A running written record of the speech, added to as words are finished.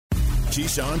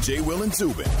Keyshawn, JWIll, and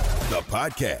Zubin, the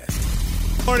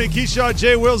podcast. Morning, Keyshawn,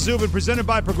 JWIll, Zubin, presented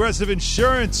by Progressive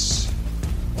Insurance.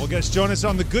 All guests join us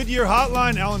on the Goodyear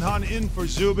Hotline. Alan Hahn in for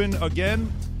Zubin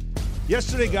again.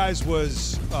 Yesterday, guys,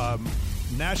 was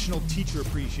National Teacher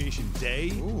Appreciation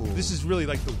Day. Ooh. This is really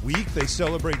like the week they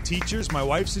celebrate teachers. My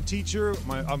wife's a teacher.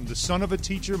 I'm the son of a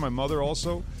teacher. My mother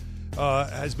also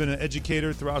has been an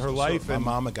educator throughout her life. My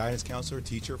mom, a guidance counselor,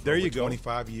 teacher for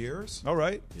 25 years. All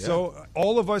right. Yeah. So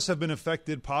all of us have been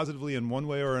affected positively in one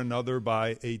way or another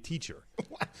by a teacher.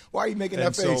 Why are you making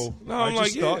that face? I'm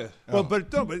like, yeah. Well,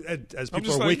 but as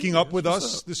people are waking up with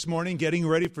us this morning, getting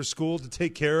ready for school to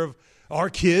take care of our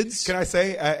kids. Can I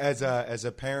say, as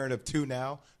a parent of two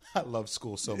now, I love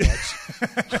school so much.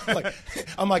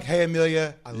 I'm like, hey,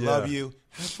 Amelia, I love you.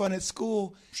 Have fun at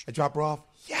school. I drop her off.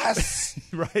 Yes.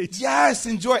 Right. Yes.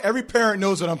 Enjoy. Every parent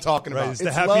knows what I'm talking about. It's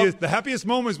the happiest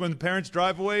moments when the parents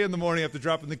drive away in the morning after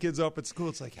dropping the kids off at school.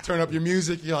 It's like, turn up your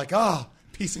music. You're like,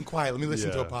 peace and quiet. Let me listen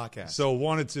to a podcast. So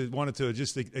wanted to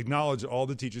just acknowledge all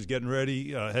the teachers getting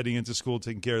ready, heading into school,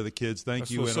 taking care of the kids. Thank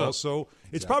you. And also,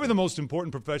 it's probably the most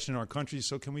important profession in our country.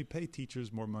 So can we pay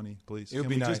teachers more money, please? It would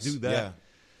be nice. Just do that. Yeah.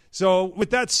 So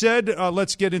with that said,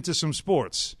 let's get into some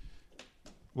sports.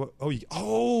 What are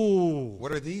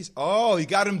these? Oh, you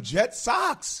got them Jet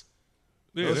socks.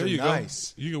 Yeah, those there are you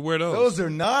nice. Go. You can wear those. Those are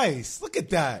nice. Look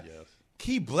at that. Yes.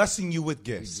 Keep blessing you with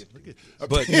gifts.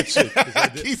 But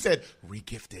he said,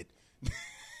 re-gifted.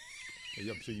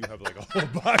 I'm sure you have like a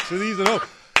whole box of these.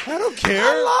 I don't care.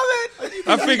 I love it.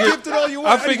 I figure gift it all you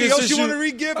want. Anything else you want to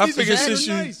re-gift? I figure since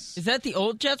nice. Is that the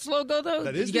old Jets logo though?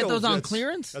 That Did is you get those Jets. on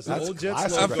clearance? That's the old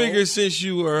Jets logo. I figure since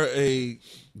you are a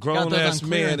grown-ass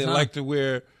man and like to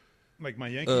wear like my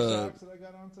Yankee socks that I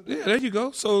got on today. Yeah, there you go.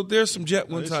 So there's some Jet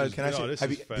one time.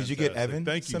 Did you get Evan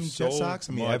some Jet socks?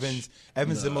 I mean,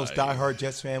 Evan's the most diehard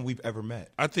Jets fan we've ever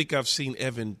met. I think I've seen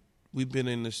Evan. We've been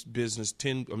in this business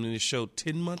this show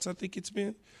 10 months. I think it's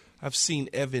been. I've seen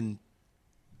Evan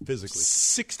physically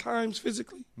 6 times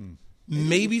physically,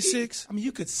 maybe 6. I mean,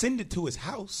 you could send it to his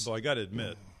house. So I got to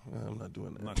admit, I'm not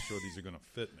doing that. I'm not sure these are going to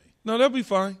fit me. No, they'll be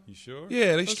fine. You sure?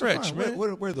 Yeah, they stretch, man.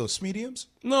 What are those, mediums?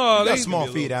 No, they small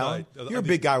feet, Alan. You're a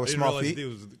big guy with small feet. It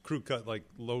was the crew cut like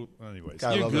low. Anyways,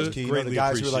 you're good. The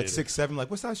guys who are like 6'7",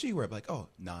 like, what size shoe you wear? I'm like,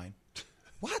 9.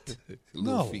 What?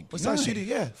 No. Feet. What size shoe do you?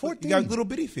 Yeah, 14. You got little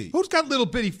bitty feet. Who's got little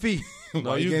bitty feet?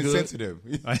 No, you're getting good. sensitive.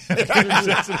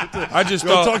 I just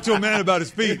thought talk to a man about his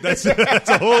feet. That's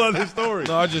a whole other story.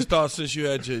 No, I just thought since you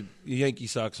had your Yankee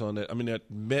socks on that. I mean,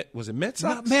 was it Met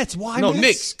socks? Not Mets. Why? No, Mets?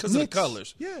 Knicks because of the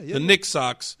colors. Yeah. The Knicks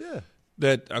socks. Yeah.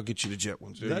 That I'll get you the Jet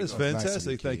ones. That is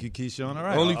fantastic. Thank you, Keyshawn. All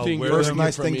right. Only thing first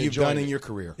nice thing you've done in your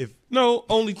career.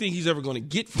 Only thing he's ever going to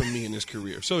get from me in his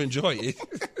career. So enjoy it.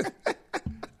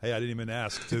 Hey, I didn't even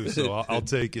ask, too, so I'll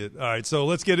take it. All right, so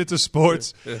let's get into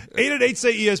sports.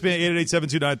 888-SAY-ESPN,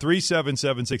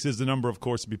 888-729-3776 is the number, of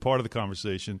course, to be part of the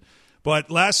conversation. But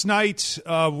last night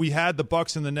we had the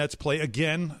Bucks and the Nets play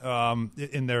again.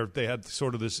 They had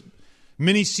sort of this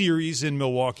mini-series in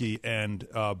Milwaukee, and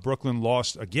Brooklyn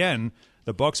lost again.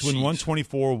 The Bucks win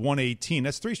 124-118.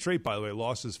 That's 3 straight, by the way,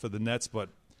 losses for the Nets. But,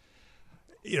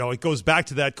 it goes back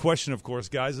to that question, of course,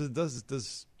 guys.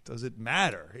 Does it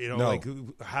matter? No.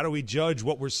 How do we judge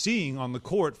what we're seeing on the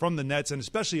court from the Nets, and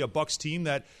especially a Bucks team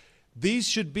that these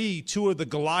should be 2 of the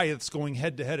Goliaths going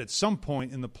head-to-head at some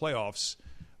point in the playoffs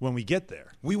when we get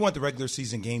there? We want the regular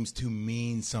season games to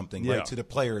mean something, right, to the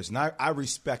players. And I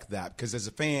respect that because as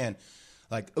a fan,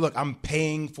 look, I'm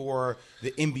paying for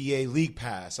the NBA League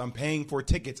Pass. I'm paying for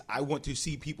tickets. I want to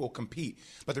see people compete.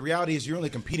 But the reality is you're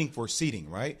only competing for seeding,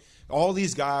 right? All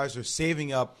these guys are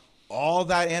saving up all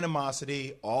that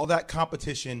animosity, all that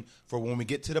competition for when we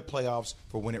get to the playoffs,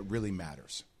 for when it really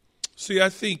matters. See, I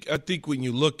think when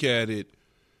you look at it,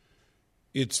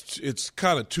 it's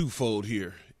kind of twofold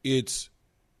here. It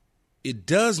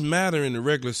does matter in the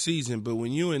regular season, but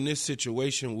when you're in this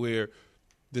situation where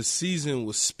the season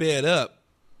was sped up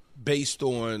based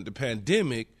on the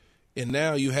pandemic, and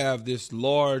now you have this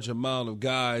large amount of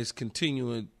guys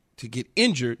continuing to get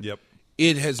injured,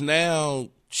 it has now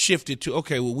shifted to,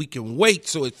 okay, well, we can wait,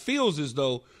 so it feels as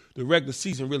though the regular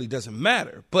season really doesn't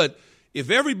matter. But if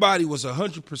everybody was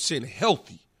 100%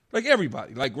 healthy, like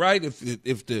everybody, right,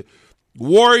 if the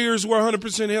Warriors were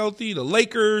 100% healthy, the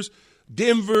Lakers,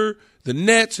 Denver, the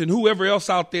Nets, and whoever else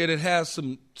out there that has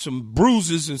some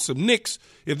bruises and some nicks,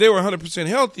 if they were 100%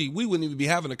 healthy, we wouldn't even be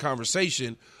having a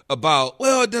conversation about,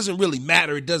 well, it doesn't really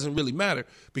matter,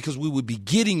 because we would be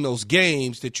getting those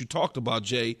games that you talked about,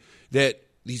 Jay, that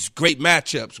these great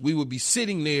matchups, we would be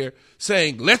sitting there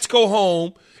saying, let's go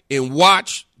home and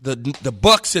watch the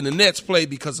Bucks and the Nets play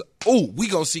because, we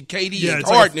going to see KD and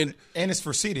Harden. And it's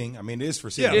for seeding. I mean, it is for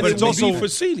seeding. Yeah, but it's also for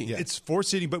seeding. Yeah. It's for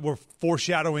seeding, but we're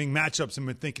foreshadowing matchups and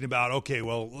we're thinking about, okay,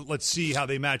 well, let's see how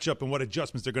they match up and what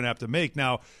adjustments they're going to have to make.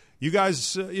 Now, you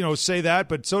guys, say that,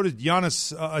 but so did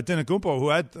Giannis Antetokounmpo, who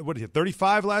had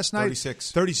 35 last night.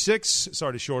 36.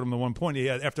 Sorry to short him the 1 point he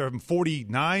had after having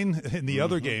 49 in the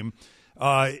other game.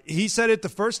 He said it the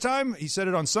first time. He said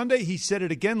it on Sunday. He said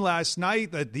it again last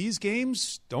night that these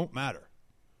games don't matter.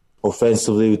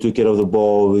 Offensively, we took care of the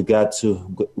ball. We got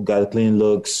clean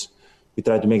looks. We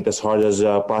tried to make it as hard as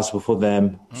possible for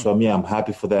them. So I'm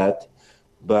happy for that.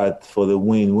 But for the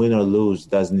win or lose,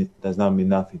 does not mean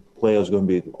nothing. Playoffs going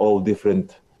to be all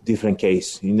different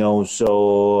case,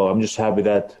 So I'm just happy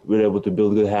that we're able to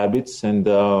build good habits, and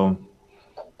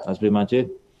that's pretty much it.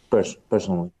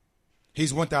 Personally,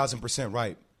 he's 1,000%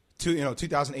 right.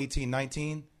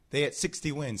 2018-19, they had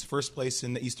 60 wins, first place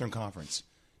in the Eastern Conference.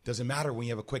 Doesn't matter when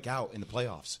you have a quick out in the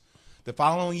playoffs. The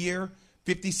following year,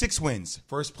 56 wins,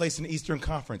 first place in the Eastern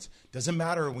Conference. Doesn't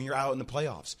matter when you're out in the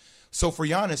playoffs. So for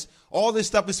Giannis, all this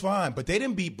stuff is fine, but they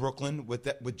didn't beat Brooklyn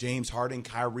with James Harden,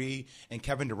 Kyrie, and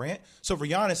Kevin Durant. So for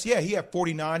Giannis, he had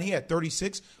 49, he had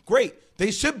 36. Great.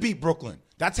 They should beat Brooklyn.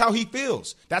 That's how he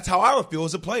feels. That's how I would feel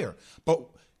as a player. But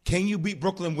can you beat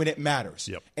Brooklyn when it matters?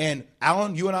 Yep. And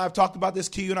Alan, you and I have talked about this.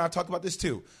 Key, you and I have talked about this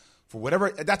too. For whatever,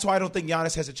 that's why I don't think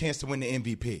Giannis has a chance to win the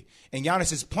MVP. And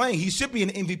Giannis is playing. He should be in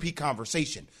the MVP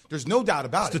conversation. There's no doubt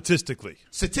about it.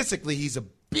 Statistically, he's a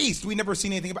beast. We never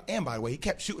seen anything about. And by the way, he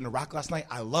kept shooting the rock last night.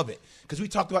 I love it because we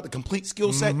talked about the complete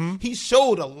skill set. He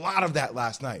showed a lot of that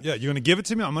last night. Yeah, you're going to give it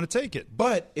to me. I'm going to take it.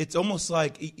 But it's almost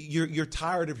like you're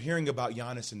tired of hearing about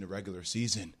Giannis in the regular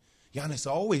season. Giannis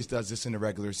always does this in the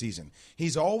regular season.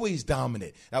 He's always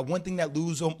dominant. Now, one thing that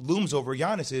looms over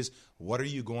Giannis is, what are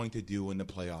you going to do in the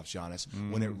playoffs, Giannis,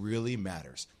 when it really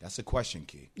matters? That's the question,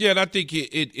 Key. Yeah, and I think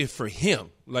it for him,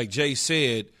 like Jay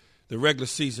said, the regular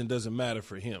season doesn't matter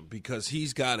for him because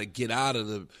he's got to get out of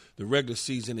the regular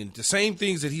season. And the same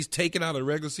things that he's taken out of the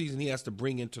regular season, he has to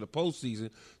bring into the postseason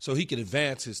so he can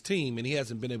advance his team, and he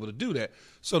hasn't been able to do that.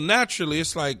 So naturally,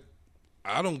 it's like,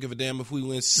 I don't give a damn if we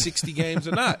win 60 games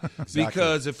or not. Exactly.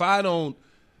 Because if I don't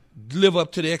live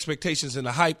up to the expectations and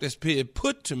the hype that's being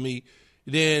put to me,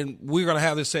 then we're going to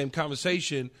have the same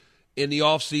conversation in the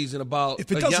offseason about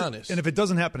Giannis. And if it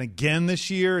doesn't happen again this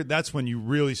year, that's when you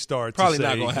really start probably to say,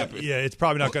 not going to happen. Yeah, it's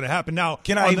probably not going to happen. Now,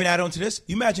 can I even add on to this?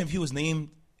 You imagine if he was named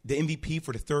the MVP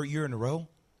for the third year in a row?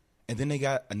 And then they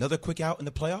got another quick out in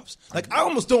the playoffs. Like, I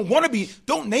almost don't want to be.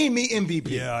 Don't name me MVP.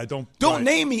 Yeah, I don't. Don't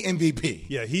name me MVP.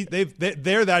 Yeah,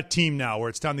 they're that team now where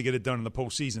it's time to get it done in the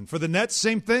postseason. For the Nets,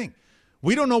 same thing.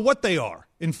 We don't know what they are.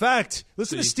 In fact,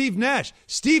 listen to Steve Nash.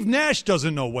 Steve Nash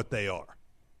doesn't know what they are.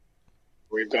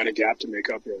 We've got a gap to make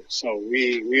up here. So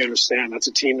we understand that's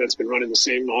a team that's been running the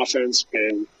same offense,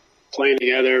 been playing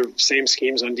together, same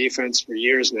schemes on defense for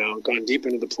years now, gone deep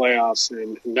into the playoffs,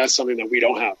 and that's something that we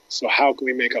don't have. So how can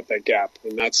we make up that gap?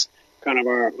 And that's kind of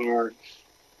our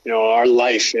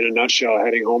life in a nutshell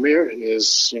heading home here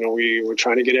is, we're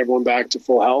trying to get everyone back to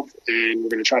full health, and we're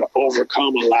going to try to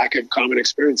overcome a lack of common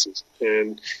experiences.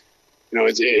 And,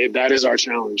 that is our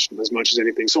challenge as much as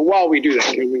anything. So while we do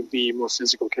that, can we be more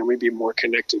physical? Can we be more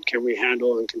connected? Can we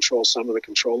handle and control some of the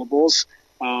controllables?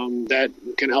 That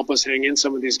can help us hang in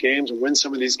some of these games and win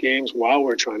some of these games while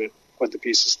we're trying to put the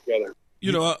pieces together.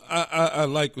 I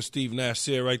like what Steve Nash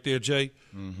said right there, Jay.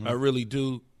 Mm-hmm. I really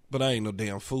do, but I ain't no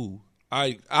damn fool.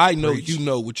 I know Preach. You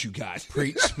know what you got.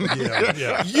 Preach.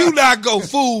 Yeah. You not go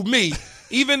fool me,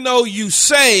 even though you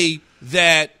say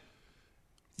that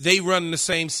they run the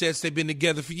same sets, they've been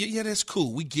together for years. Yeah, that's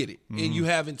cool. We get it. Mm-hmm. And you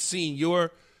haven't seen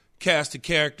your cast of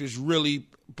characters really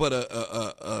but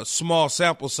a small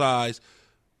sample size.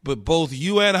 But both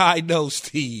you and I know,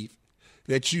 Steve,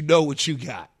 that you know what you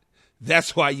got.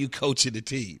 That's why you coaching the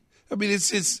team. I mean,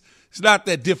 it's not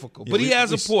that difficult. Yeah, but he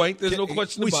has a point. There's no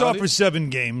question about it. We saw for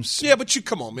 7 games. Yeah, but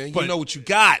come on, man. You know what you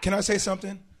got. Can I say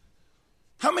something?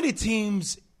 How many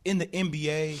teams in the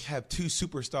NBA have 2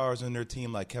 superstars on their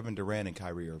team like Kevin Durant and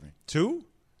Kyrie Irving? 2?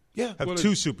 Yeah. Have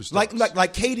 2 superstars.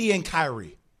 Like KD and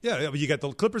Kyrie. Yeah, but you got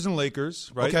the Clippers and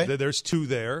Lakers, right? Okay. There's 2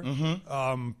 there.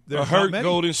 Mm-hmm. A hurt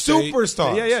Golden State.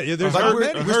 Superstars. Yeah. There's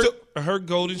a hurt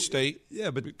Golden State.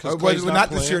 Yeah, but not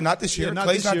this year. Not this year.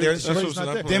 Clay's not there. Clay's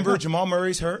not there. Denver, Jamal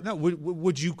Murray's hurt. No,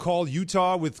 would you call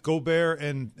Utah with Gobert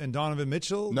and Donovan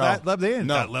Mitchell? No. They're in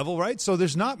that level, right? So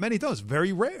there's not many of those.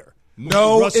 Very rare.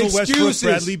 No Russell excuses.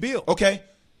 Westbrook, Bradley Beal. Okay,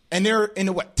 and they're in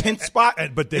the 10th spot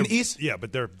in the East? Yeah,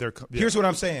 but they're Here's what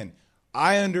I'm saying.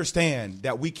 I understand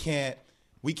that we can't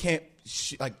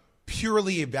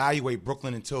purely evaluate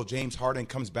Brooklyn until James Harden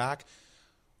comes back.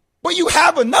 But you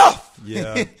have enough.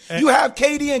 Yeah. You have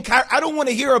KD and Kyrie. I don't want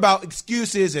to hear about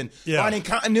excuses and finding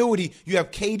continuity. You have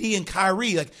KD and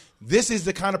Kyrie. Like, this is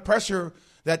the kind of pressure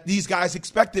that these guys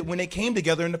expected when they came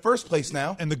together in the first place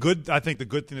now. And I think the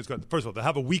good thing is, first of all, to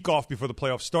have a week off before the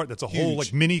playoffs start, that's a whole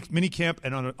mini camp.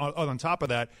 And on top of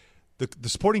that, the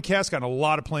supporting cast got a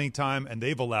lot of playing time, and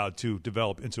they've allowed to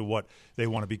develop into what they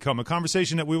want to become. A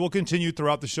conversation that we will continue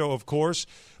throughout the show, of course.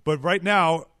 But right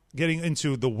now, getting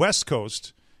into the West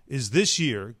Coast, is this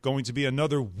year going to be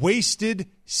another wasted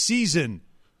season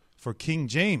for King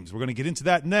James? We're going to get into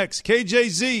that next.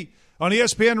 KJZ on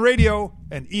ESPN Radio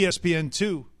and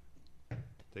ESPN2.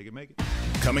 Take it, make it.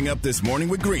 Coming up this morning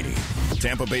with Greeny,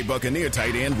 Tampa Bay Buccaneer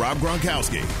tight end Rob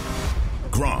Gronkowski.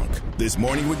 Gronk, this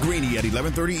morning with Greeny at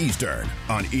 11:30 Eastern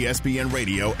on ESPN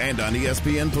Radio and on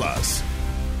ESPN+.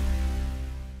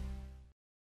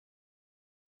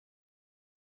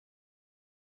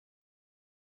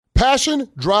 Passion,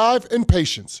 drive, and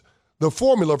patience. The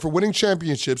formula for winning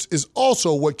championships is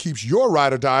also what keeps your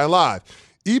ride or die alive.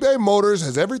 eBay Motors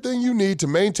has everything you need to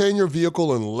maintain your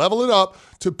vehicle and level it up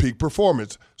to peak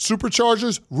performance.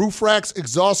 Superchargers, roof racks,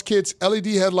 exhaust kits, LED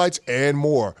headlights, and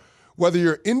more. Whether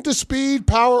you're into speed,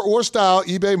 power, or style,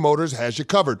 eBay Motors has you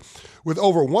covered. With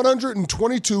over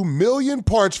 122 million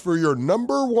parts for your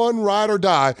number one ride or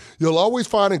die, you'll always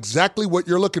find exactly what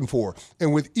you're looking for.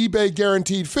 And with eBay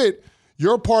Guaranteed Fit,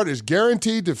 your part is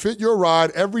guaranteed to fit your ride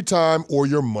every time or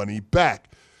your money back.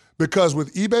 Because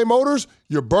with eBay Motors,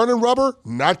 you're burning rubber,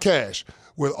 not cash.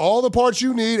 With all the parts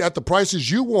you need at the prices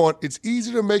you want, it's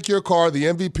easy to make your car the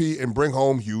MVP and bring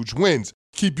home huge wins.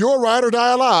 Keep your ride or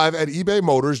die alive at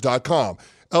ebaymotors.com.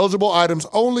 Eligible items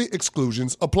only.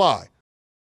 Exclusions apply.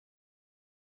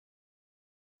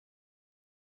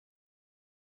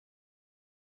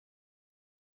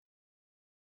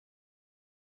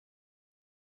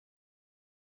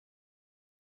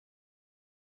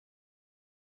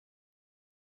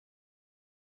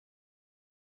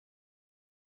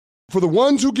 For the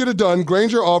ones who get it done,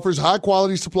 Grainger offers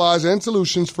high-quality supplies and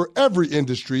solutions for every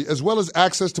industry, as well as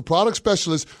access to product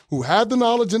specialists who have the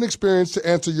knowledge and experience to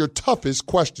answer your toughest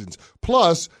questions.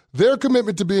 Plus, their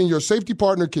commitment to being your safety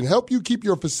partner can help you keep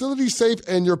your facility safe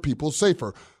and your people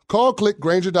safer. Call, click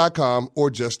Grainger.com, or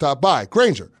just stop by.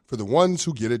 Grainger, for the ones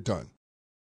who get it done.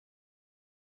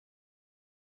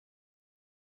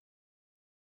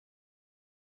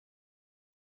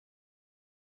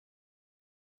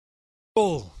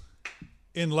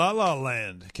 In La La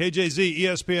Land, KJZ,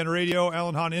 ESPN Radio,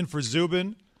 Alan Hahn in for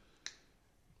Zubin.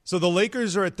 So the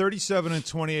Lakers are at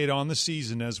 37-28 on the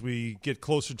season as we get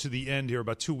closer to the end here,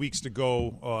 about 2 weeks to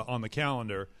go on the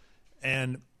calendar.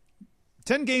 And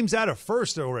 10 games out of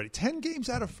first already. 10 games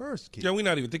out of first, Keith. Yeah, we're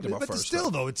not even thinking about but first.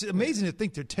 Still, though, it's amazing to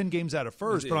think they're 10 games out of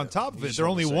first. But on top of it, they're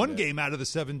only one game out of the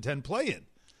 7-10 play-in.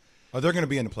 Oh, they're going to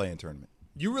be in the play-in tournament.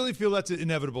 You really feel that's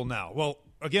inevitable now? Well,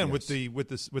 again, yes.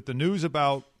 with the news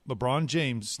about LeBron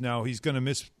James, now he's going to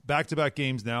miss back-to-back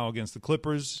games now against the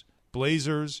Clippers,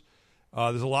 Blazers.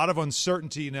 There's a lot of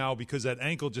uncertainty now because that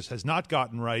ankle just has not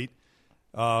gotten right.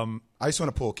 I just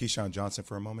want to pull Keyshawn Johnson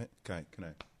for a moment. Can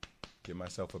I give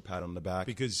myself a pat on the back?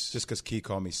 Because Key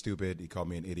called me stupid, he called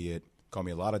me an idiot, called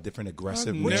me a lot of different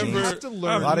aggressive names.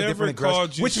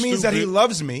 Which means that he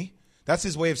loves me. That's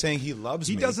his way of saying he loves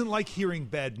me. He doesn't like hearing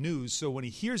bad news, so when he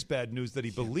hears bad news that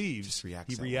he believes,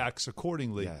 he reacts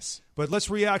accordingly. Yes. But let's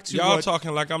react to y'all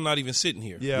talking like I'm not even sitting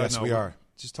here. Yeah, yes, we are.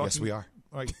 Just talking. Yes, we are.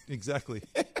 Right, exactly.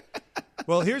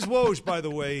 Well, here's Woj, by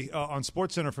the way, on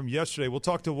SportsCenter from yesterday. We'll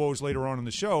talk to Woj later on in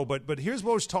the show, but here's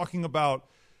Woj talking about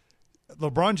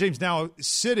LeBron James now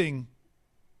sitting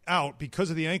out because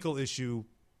of the ankle issue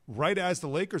right as the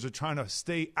Lakers are trying to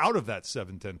stay out of that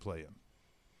 7-10 play-in.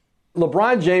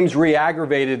 LeBron James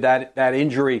re-aggravated that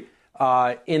injury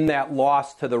in that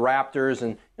loss to the Raptors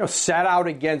and sat out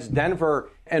against Denver.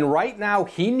 And right now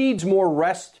he needs more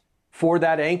rest for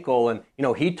that ankle. And,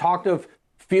 he talked of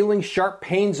feeling sharp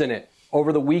pains in it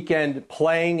over the weekend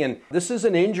playing. And this is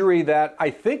an injury that I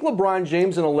think LeBron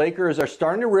James and the Lakers are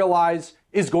starting to realize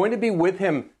is going to be with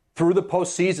him through the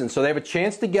postseason. So they have a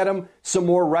chance to get him some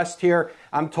more rest here.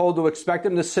 I'm told to expect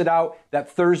him to sit out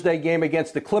that Thursday game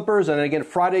against the Clippers and then again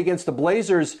Friday against the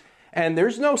Blazers. And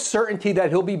there's no certainty that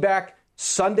he'll be back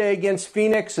Sunday against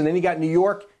Phoenix. And then you got New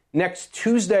York next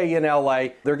Tuesday in LA.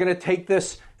 They're going to take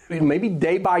this maybe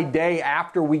day by day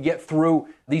after we get through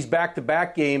these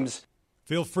back-to-back games.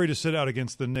 Feel free to sit out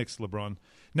against the Knicks, LeBron.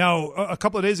 Now, a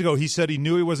couple of days ago, he said he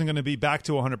knew he wasn't going to be back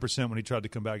to 100% when he tried to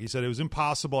come back. He said it was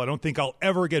impossible. I don't think I'll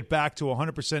ever get back to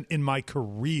 100% in my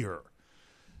career.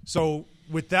 So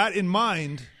with that in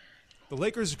mind, The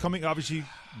Lakers are coming, obviously,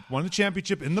 won the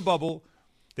championship in the bubble.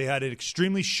 They had an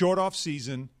extremely short off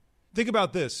season. Think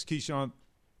about this, Keyshawn.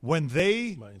 When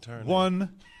they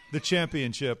won the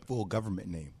championship. Full government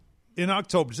name. In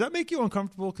October. Does that make you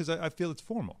uncomfortable? Because I feel it's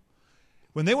formal.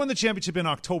 When they won the championship in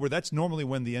October, that's normally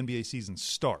when the NBA season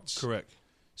starts. Correct.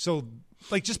 So,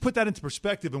 just put that into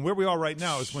perspective. And where we are right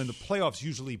now is when the playoffs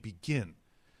usually begin.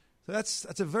 So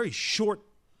that's a very short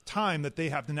time that they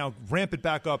have to now ramp it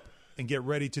back up and get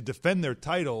ready to defend their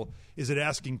title. Is it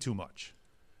asking too much?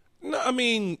 No, I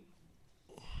mean,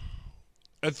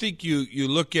 I think you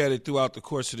look at it throughout the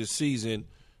course of the season,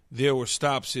 there were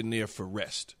stops in there for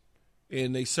rest.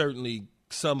 And they certainly,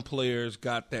 some players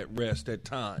got that rest at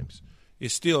times.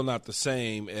 It's still not the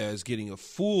same as getting a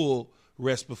full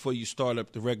rest before you start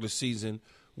up the regular season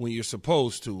when you're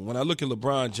supposed to. When I look at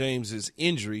LeBron James's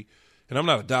injury, and I'm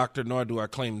not a doctor, nor do I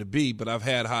claim to be, but I've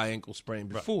had high ankle sprain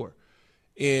before. Right.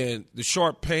 And the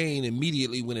sharp pain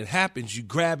immediately when it happens, you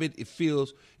grab it, it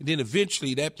feels, and then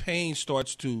eventually that pain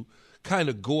starts to kind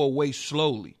of go away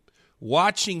slowly.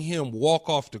 Watching him walk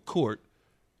off the court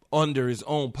under his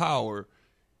own power,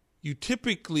 you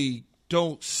typically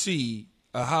don't see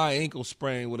a high ankle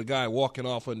sprain with a guy walking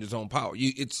off under his own power.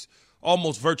 It's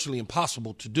almost virtually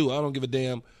impossible to do. I don't give a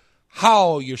damn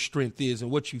how your strength is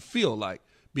and what you feel like,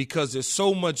 because there's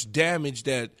so much damage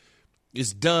that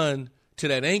is done to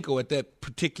that ankle at that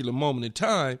particular moment in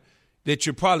time that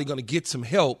you're probably going to get some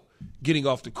help getting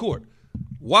off the court.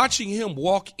 Watching him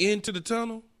walk into the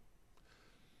tunnel,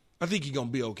 I think he's going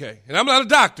to be okay. And I'm not a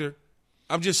doctor.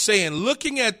 I'm just saying,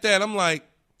 looking at that, I'm like,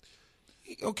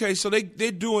 okay, so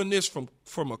they're doing this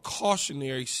from a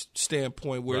cautionary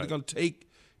standpoint where they're going to take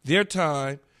their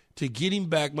time to get him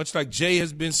back, much like Jay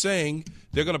has been saying.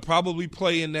 They're going to probably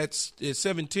play in that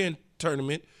 7-10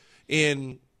 tournament,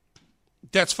 and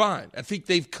that's fine. I think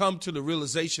they've come to the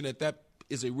realization that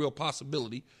is a real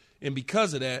possibility, and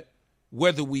because of that,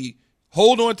 whether we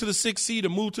hold on to the 6th seed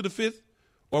and move to the 5th,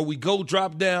 or we go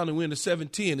drop down and win the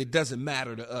 7-10, it doesn't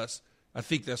matter to us. I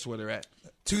think that's where they're at.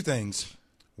 Two things.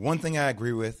 One thing I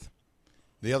agree with.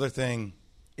 The other thing,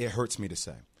 it hurts me to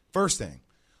say. First thing,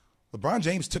 LeBron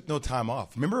James took no time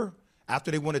off. Remember,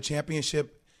 after they won a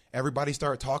championship, everybody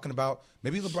started talking about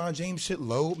maybe LeBron James should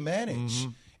load manage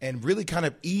and really kind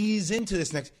of ease into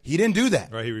this next. He didn't do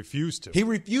that. Right, he refused to. He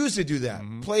refused to do that.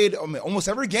 Played almost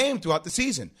every game throughout the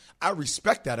season. I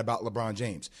respect that about LeBron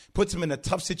James. Puts him in a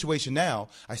tough situation now.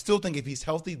 I still think if he's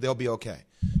healthy, they'll be okay.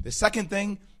 The second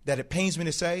thing that it pains me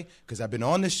to say, because I've been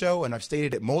on this show and I've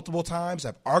stated it multiple times,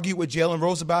 I've argued with JWIll and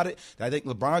Rose about it, that I think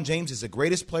LeBron James is the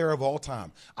greatest player of all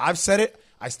time. I've said it.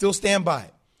 I still stand by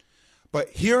it. But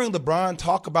hearing LeBron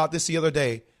talk about this the other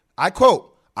day, I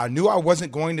quote, "I knew I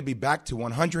wasn't going to be back to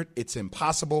 100. It's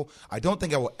impossible. I don't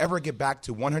think I will ever get back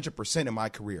to 100% in my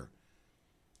career."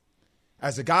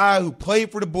 As a guy who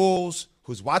played for the Bulls,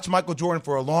 who's watched Michael Jordan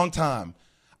for a long time,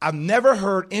 I've never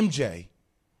heard MJ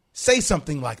say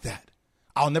something like that.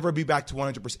 I'll never be back to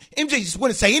 100%. MJ just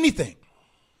wouldn't say anything.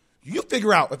 You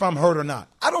figure out if I'm hurt or not.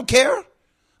 I don't care. I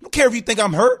don't care if you think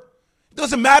I'm hurt. It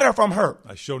doesn't matter if I'm hurt.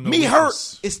 I show no Me weakness.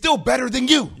 hurt is still better than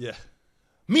you. Yeah.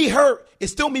 Me hurt is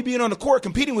still me being on the court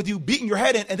competing with you, beating your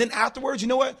head in, and then afterwards, you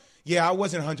know what? Yeah, I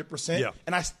wasn't 100%,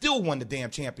 and I still won the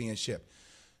damn championship.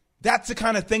 That's the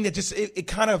kind of thing that just it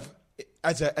kind of,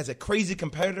 as a crazy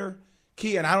competitor,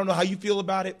 Key, and I don't know how you feel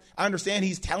about it. I understand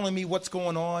he's telling me what's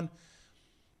going on,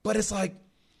 but it's like,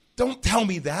 don't tell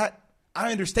me that.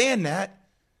 I understand that.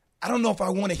 I don't know if I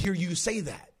want to hear you say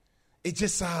that. It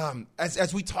just,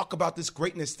 as we talk about this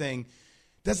greatness thing,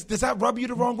 does that rub you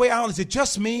the wrong way, Alan? Is it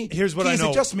just me? Here's what I know. Is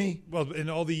it just me? Well, in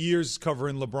all the years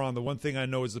covering LeBron, the one thing I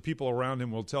know is the people around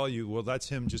him will tell you, well, that's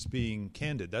him just being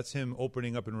candid. That's him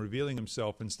opening up and revealing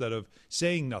himself instead of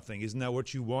saying nothing. Isn't that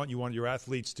what you want? You want your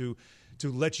athletes to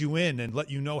let you in and let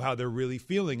you know how they're really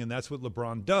feeling, and that's what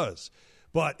LeBron does.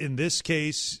 But in this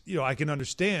case, I can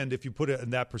understand if you put it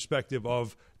in that perspective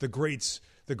of the greats.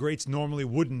 The greats normally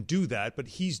wouldn't do that, but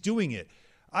he's doing it.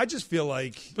 I just feel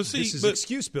like this is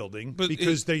excuse building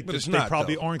because they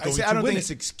probably aren't going to win. I don't think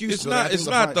it's excuse building. It's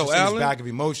not though, Alan. Bag of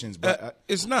emotions, but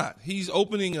it's not. He's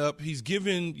opening up. He's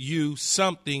giving you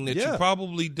something that you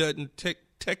probably doesn't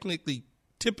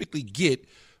typically get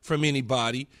from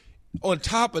anybody. On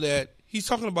top of that, he's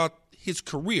talking about his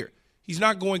career. He's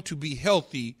not going to be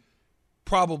healthy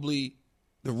probably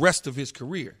the rest of his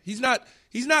career. He's not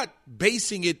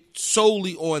basing it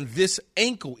solely on this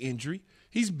ankle injury.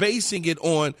 He's basing it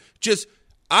on just,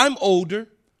 I'm older.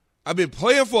 I've been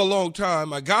playing for a long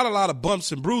time. I got a lot of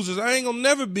bumps and bruises. I ain't going to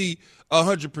never be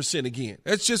 100% again.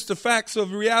 That's just the facts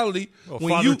of reality. Well,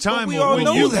 when we all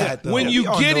know that, though. When you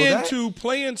get into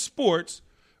playing sports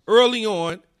early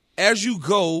on as you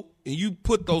go and you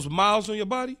put those miles on your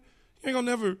body, you ain't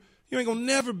gonna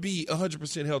never be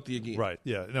 100% healthy again. Right.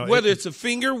 Yeah. No, whether it's a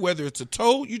finger, whether it's a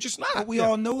toe, you just not. But we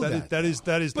all know that.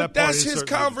 But that's his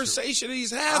conversation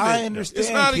he's having. I understand. It's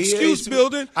not excuse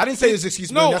building. I didn't say it's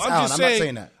excuse building. That's Alan. I'm not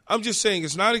saying that. I'm just saying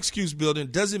it's not excuse building.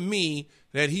 Doesn't mean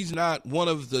that he's not one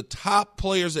of the top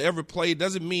players that ever played.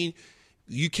 Doesn't mean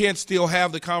you can't still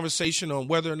have the conversation on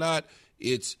whether or not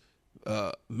it's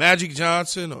Magic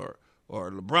Johnson or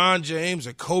LeBron James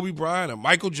or Kobe Bryant or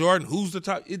Michael Jordan, who's the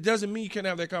top. It doesn't mean you can't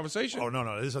have that conversation. Oh,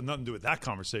 no. This has nothing to do with that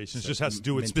conversation. It just has to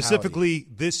do with specifically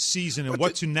this season and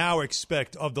what to now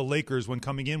expect of the Lakers when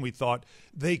coming in. We thought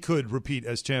they could repeat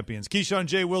as champions. Keyshawn,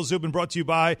 JWIll, Zubin, brought to you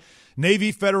by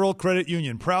Navy Federal Credit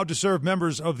Union. Proud to serve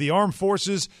members of the Armed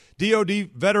Forces,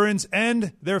 DOD veterans,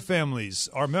 and their families.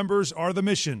 Our members are the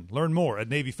mission. Learn more at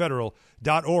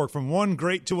NavyFederal.org. From one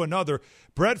great to another,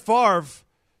 Brett Farve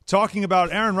talking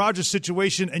about Aaron Rodgers'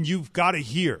 situation, and you've got to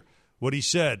hear what he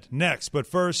said next. But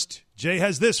first, Jay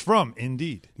has this from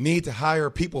Indeed. Need to hire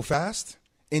people fast?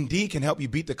 Indeed can help you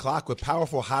beat the clock with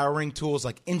powerful hiring tools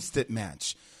like Instant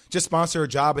Match. Just sponsor a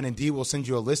job, and Indeed will send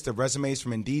you a list of resumes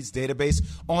from Indeed's database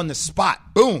on the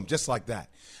spot. Boom, just like that.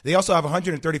 They also have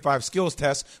 135 skills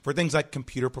tests for things like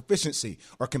computer proficiency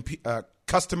or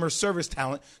customer service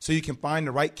talent so you can find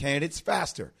the right candidates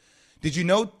faster. Did you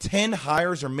know 10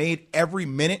 hires are made every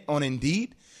minute on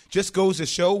Indeed? Just goes to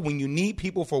show when you need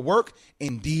people for work,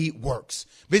 Indeed works.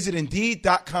 Visit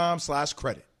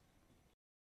Indeed.com/credit.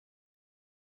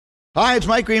 Hi, it's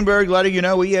Mike Greenberg letting you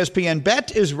know ESPN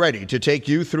Bet is ready to take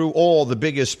you through all the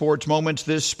biggest sports moments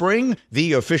this spring.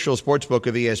 The official sportsbook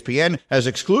of ESPN has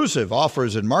exclusive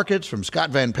offers and markets from Scott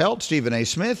Van Pelt, Stephen A.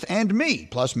 Smith, and me,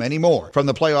 plus many more. From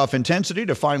the playoff intensity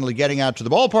to finally getting out to the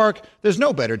ballpark, there's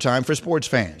no better time for sports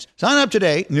fans. Sign up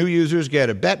today. New users get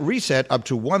a bet reset up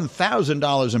to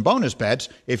 $1,000 in bonus bets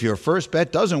if your first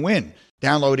bet doesn't win.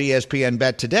 Download ESPN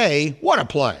Bet today. What a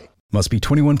play. Must be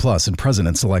 21 plus and present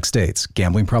in select states.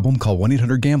 Gambling problem? Call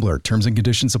 1-800-GAMBLER. Terms and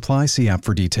conditions apply. See app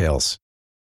for details.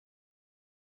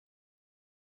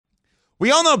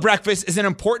 We all know breakfast is an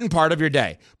important part of your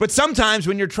day. But sometimes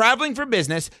when you're traveling for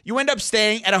business, you end up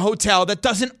staying at a hotel that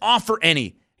doesn't offer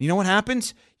any. You know what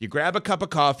happens? You grab a cup of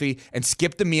coffee and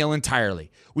skip the meal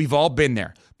entirely. We've all been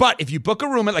there. But if you book a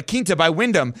room at La Quinta by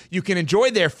Wyndham, you can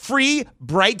enjoy their free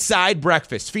Bright Side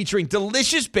breakfast featuring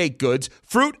delicious baked goods,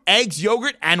 fruit, eggs,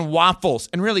 yogurt, and waffles.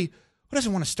 And really, who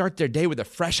doesn't want to start their day with a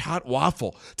fresh hot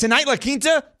waffle? Tonight, La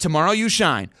Quinta, tomorrow you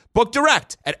shine. Book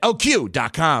direct at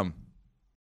LQ.com.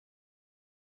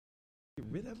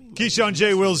 Keyshawn,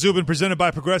 JWIll, Zubin, presented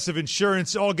by Progressive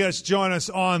Insurance. All guests join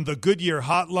us on the Goodyear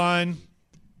Hotline.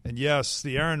 And yes,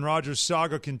 the Aaron Rodgers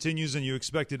saga continues, and you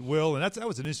expect it will. And that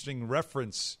was an interesting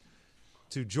reference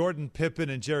to Jordan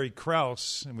Pippen and Jerry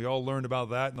Krause, and we all learned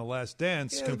about that in The Last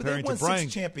Dance, comparing to Brian.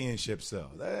 6 championships, though.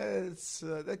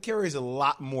 That carries a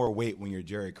lot more weight when you're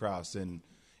Jerry Krause than,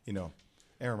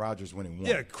 Aaron Rodgers winning 1.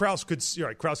 Yeah, Krause could say,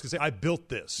 "I built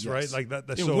this," right? Like that.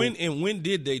 That's when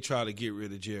did they try to get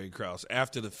rid of Jerry Krause?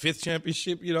 After the 5th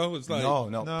championship, it's like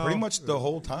no, pretty much the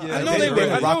whole time. Yeah,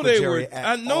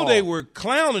 I know they were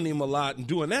clowning him a lot and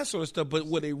doing that sort of stuff, but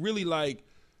were they really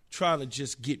trying to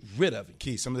just get rid of him?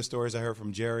 Key, some of the stories I heard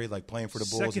from Jerry, playing for the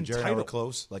Bulls and Jerry were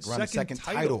close, around the second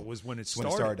title was when it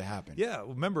started to happen. Yeah,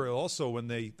 remember also when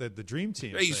the Dream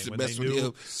Team they used to mess with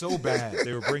him so bad.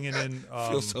 They were bringing in.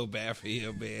 I feel so bad for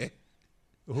him, man.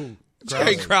 Who?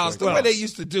 Jerry Krause. The way they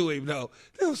used to do him, though.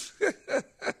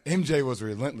 MJ was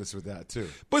relentless with that too.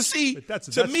 But see,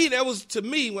 to me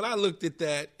when I looked at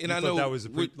that, and I know that was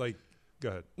Go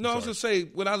ahead. No, I was going to say,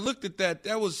 when I looked at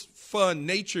that was fun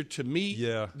nature to me.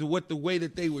 Yeah. The way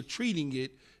that they were treating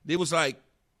it, it was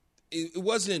it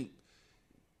wasn't,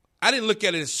 I didn't look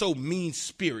at it as so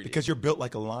mean-spirited. Because you're built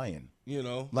like a lion.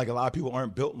 Like a lot of people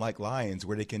aren't built like lions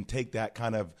where they can take that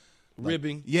kind of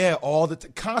ribbing. Yeah,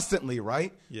 constantly,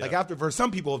 right? Yeah. For some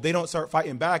people, if they don't start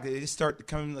fighting back, they just start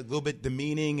becoming a little bit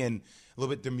demeaning and a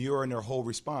little bit demure in their whole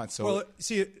response. So, well,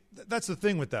 see, that's the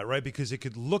thing with that, right? Because it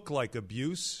could look like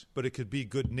abuse, but it could be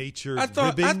good-natured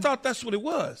ribbing. I thought that's what it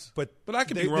was, but I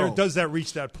could be wrong. Does that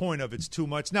reach that point of it's too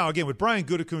much? Now, again, with Brian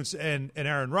Gutekunst and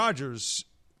Aaron Rodgers,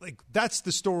 that's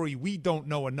the story we don't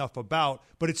know enough about,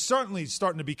 but it's certainly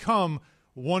starting to become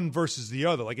one versus the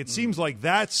other. It seems like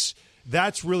that's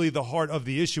really the heart of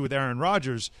the issue with Aaron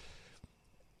Rodgers.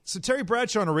 So Terry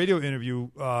Bradshaw in a radio interview,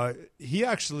 he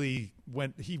actually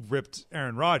he ripped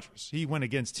Aaron Rodgers. He went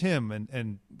against him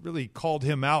and really called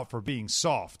him out for being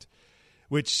soft,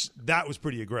 which that was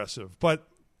pretty aggressive. But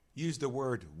Use the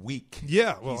word weak.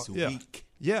 Yeah, well, He's weak.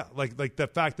 Yeah, like the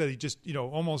fact that he just,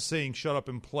 almost saying shut up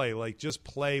and play. Like, just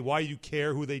play. Why do you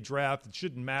care who they draft? It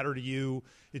shouldn't matter to you.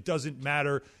 It doesn't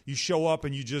matter. You show up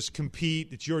and you just compete.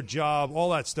 It's your job, all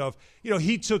that stuff.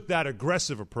 He took that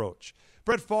aggressive approach.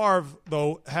 Brett Favre,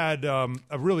 though, had a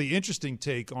really interesting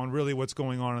take on really what's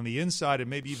going on the inside and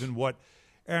maybe even what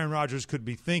Aaron Rodgers could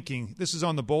be thinking. This is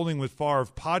on the Bowling with Favre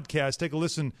podcast. Take a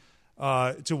listen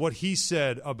to what he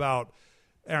said about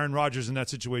Aaron Rodgers in that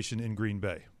situation in Green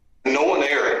Bay. Knowing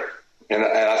Aaron, and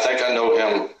I think I know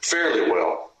him fairly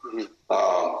well,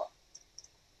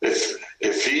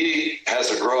 if he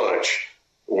has a grudge,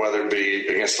 whether it be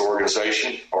against the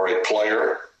organization or a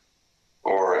player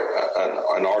or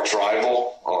an arch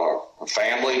rival or a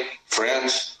family,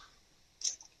 friends,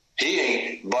 he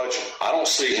ain't budging. I don't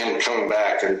see him coming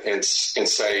back and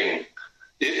saying,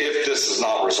 if this is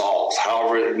not resolved,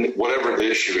 however, whatever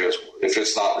the issue is, if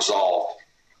it's not resolved,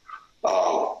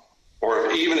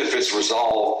 or even if it's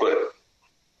resolved, but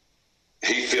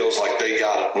he feels like they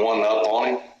got one up on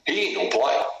him, he ain't going to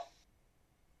play.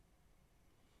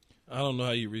 I don't know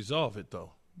how you resolve it,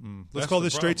 though. Let's call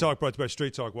this Straight Talk, brought to you by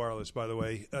Straight Talk Wireless, by the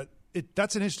way.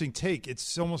 That's an interesting take.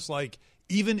 It's almost like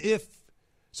even if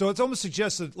 – so it's almost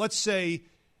suggested, let's say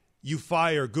you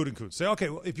fire Gutekunst. Say, okay,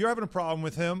 well, if you're having a problem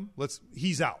with him,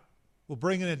 he's out. We'll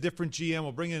bring in a different GM.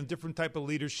 We'll bring in a different type of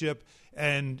leadership,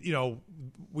 and,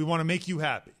 we want to make you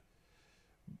happy.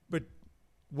 But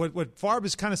what Farve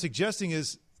is kind of suggesting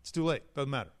is it's too late. Doesn't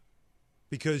matter.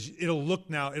 Because it'll look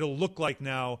like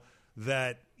now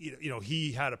that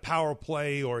he had a power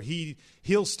play or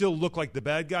he'll still look like the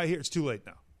bad guy here. It's too late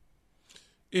now.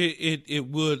 It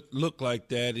would look like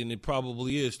that, and it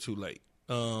probably is too late.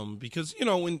 Because,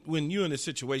 when you're in a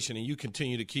situation and you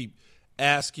continue to keep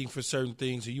asking for certain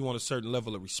things or you want a certain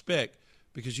level of respect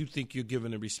because you think you're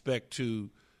giving the respect to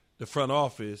the front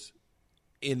office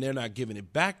and they're not giving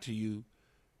it back to you,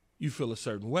 you feel a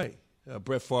certain way.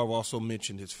 Brett Favre also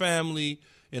mentioned his family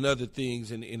and other things,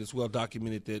 and it's well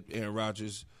documented that Aaron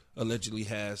Rodgers allegedly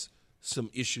has some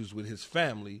issues with his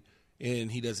family,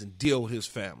 and he doesn't deal with his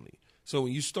family. So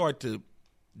when you start to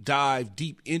dive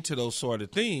deep into those sort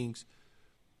of things,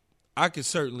 I can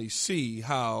certainly see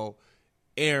how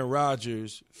Aaron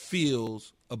Rodgers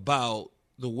feels about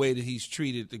the way that he's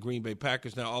treated the Green Bay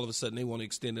Packers. Now, all of a sudden, they want to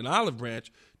extend an olive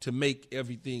branch to make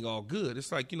everything all good.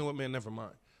 It's like, you know what, man, never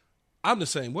mind. I'm the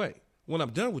same way. When I'm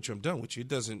done with you, I'm done with you. It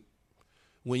doesn't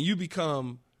 – when you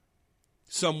become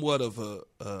somewhat of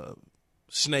a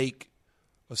snake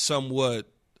or somewhat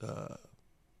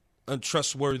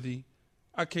untrustworthy,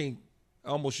 I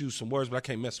almost use some words, but I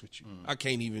can't mess with you. I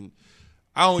can't even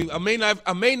 –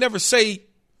 I may never say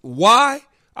why.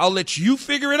 I'll let you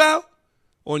figure it out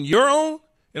on your own.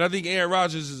 And I think Aaron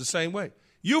Rodgers is the same way.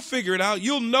 You'll figure it out.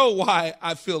 You'll know why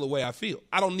I feel the way I feel.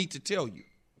 I don't need to tell you.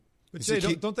 But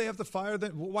don't they have to fire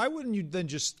them? Why wouldn't you then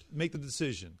just make the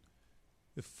decision?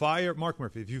 Fire Mark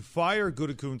Murphy. If you fire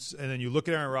Gutekunst and then you look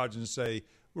at Aaron Rodgers and say,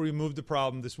 we'll remove the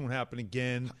problem, this won't happen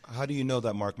again. How do you know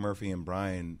that Mark Murphy and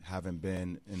Brian haven't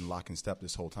been in lock and step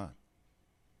this whole time?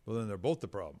 Well, then they're both the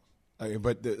problem.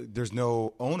 But there's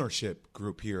no ownership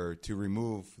group here to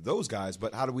remove those guys.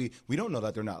 But how do we don't know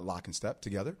that they're not lock and step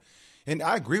together. And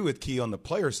I agree with Key on the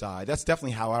player side. That's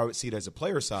definitely how I would see it as a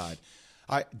player side.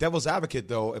 Devil's advocate,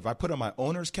 though, if I put on my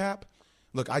owner's cap,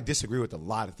 look, I disagree with a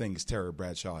lot of things Terry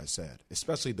Bradshaw has said,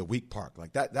 especially the weak part.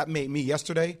 Like that made me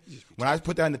yesterday, when I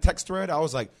put that in the text thread, I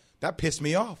was like, that pissed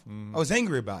me off. I was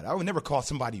angry about it. I would never call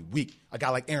somebody weak. A guy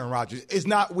like Aaron Rodgers is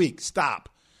not weak. Stop.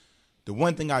 The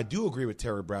one thing I do agree with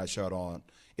Terry Bradshaw on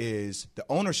is the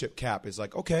ownership cap is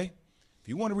like, okay, if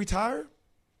you want to retire,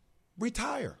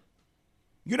 retire.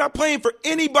 You're not playing for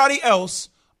anybody else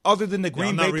other than the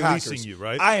Green Bay Packers. I'm not releasing you,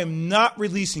 right? I am not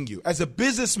releasing you. As a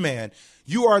businessman,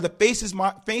 you are the face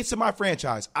of my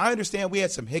franchise. I understand we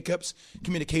had some hiccups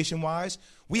communication-wise.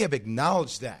 We have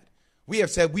acknowledged that. We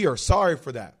have said we are sorry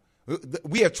for that.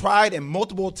 We have tried in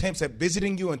multiple attempts at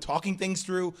visiting you and talking things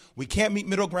through. We can't meet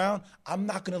middle ground. I'm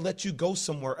not going to let you go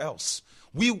somewhere else.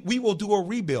 We will do a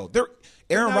rebuild.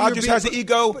 Aaron Rodgers has an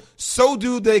ego. So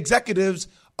do the executives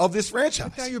of this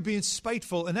franchise. But now you're being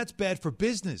spiteful, and that's bad for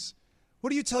business. What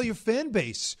do you tell your fan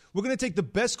base? We're going to take the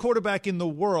best quarterback in the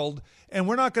world, and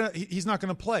he's not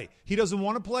going to play. He doesn't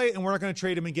want to play, and we're not going to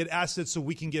trade him and get assets so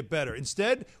we can get better.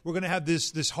 Instead, we're going to have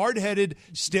this hard-headed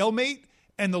stalemate,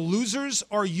 and the losers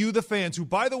are you, the fans, who,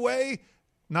 by the way,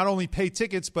 not only pay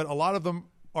tickets, but a lot of them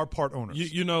are part owners.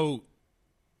 You know,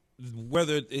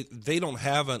 whether they don't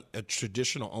have a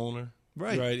traditional owner,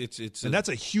 right? And that's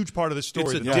a huge part of the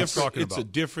story. It's a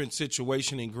different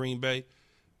situation in Green Bay,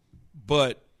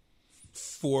 but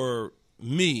for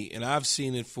me, and I've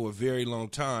seen it for a very long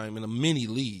time in many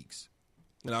leagues,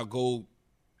 and I'll go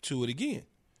to it again.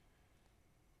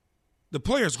 The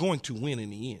player's going to win in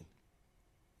the end.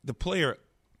 The player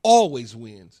always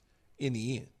wins in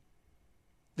the end.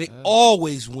 They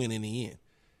always win in the end.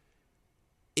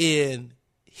 And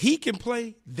he can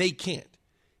play, they can't.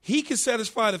 He can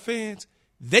satisfy the fans,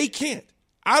 they can't.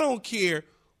 I don't care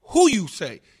who you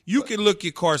say. You can look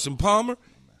at Carson Palmer.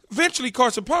 Eventually,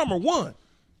 Carson Palmer won.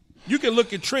 You can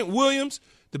look at Trent Williams,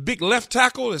 the big left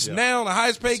tackle that's now the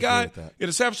highest paid guy in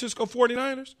the San Francisco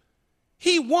 49ers.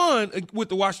 He won with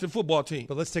the Washington football team.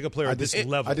 But let's take a player at this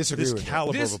level, I disagree this with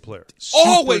caliber that. of a player.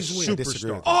 Always win.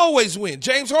 Superstar. Always win.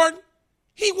 James Harden,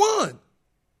 he won.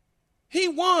 He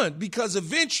won because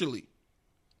eventually,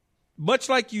 much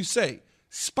like you say,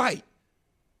 spite.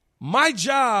 My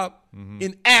job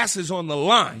in ass is on the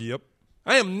line. Yep.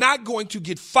 I am not going to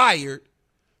get fired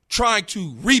trying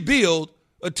to rebuild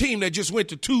a team that just went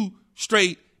to 2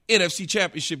 straight NFC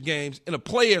championship games and a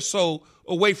player so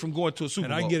away from going to a Super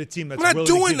Bowl. And I can get a team that's I'm not willing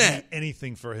doing to give that. me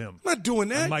anything for him. I'm not doing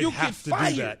that. I might You'll have get to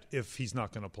fired. do that if he's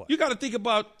not going to play. You got to think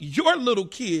about your little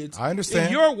kids. I understand.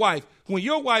 And your wife. When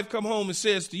your wife come home and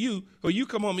says to you, or you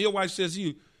come home and your wife says to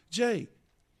you, Jay,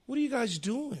 what are you guys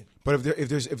doing? But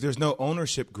if there's no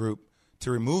ownership group to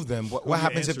remove them, what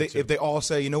happens if they all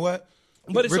say, you know what?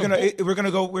 But we're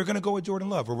gonna go with Jordan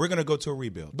Love, or we're gonna go to a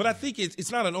rebuild. But I think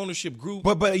it's not an ownership group.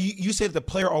 But you say that the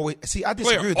player always I disagree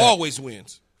Player with that. always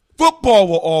wins. Football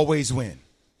will always win.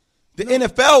 The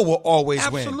NFL will always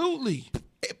win. Absolutely.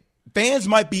 Fans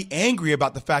might be angry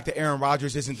about the fact that Aaron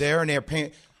Rodgers isn't there, and they're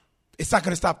paying. It's not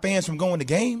going to stop fans from going to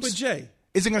games. But Jay,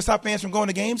 is it going to stop fans from going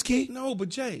to games, Key? No, but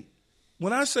Jay,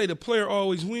 when I say the player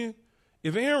always win,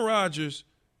 if Aaron Rodgers,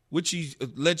 which he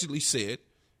allegedly said,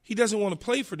 he doesn't want to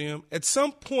play for them, at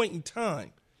some point in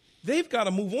time, they've got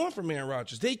to move on from Aaron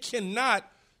Rodgers. They cannot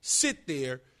sit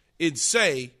there and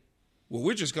say, well,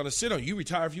 we're just going to sit on you.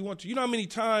 Retire if you want to. You know how many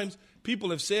times people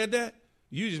have said that?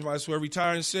 You just might as well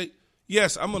retire and say,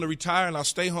 yes, I'm going to retire and I'll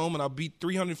stay home and I'll beat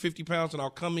 350 pounds and I'll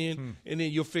come in and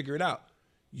then you'll figure it out.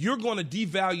 You're going to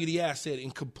devalue the asset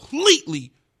and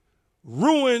completely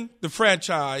ruin the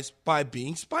franchise by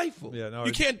being spiteful. Yeah, no,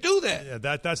 you can't do that.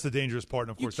 Yeah, that's the dangerous part.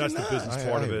 And, of course, that's the business I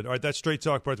part of it. All right, that's Straight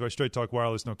Talk, brought to you by Straight Talk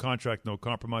Wireless. No contract, no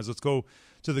compromise. Let's go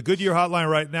to the Goodyear Hotline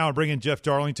right now and bring in Jeff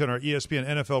Darlington, our ESPN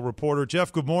NFL reporter.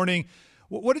 Jeff, good morning.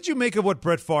 What did you make of what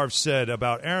Brett Favre said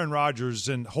about Aaron Rodgers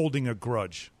and holding a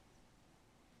grudge?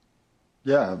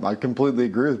 Yeah, I completely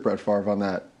agree with Brett Favre on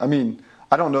that. I mean,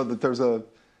 I don't know that there's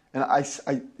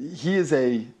he is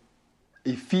a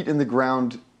feet in the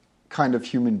ground kind of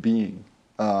human being.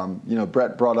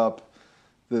 Brett brought up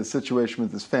the situation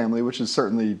with his family, which is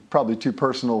certainly probably too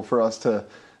personal for us to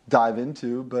dive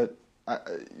into, but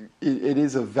it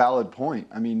is a valid point.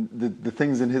 I mean, the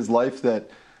things in his life that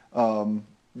are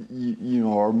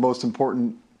most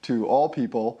important to all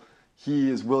people, he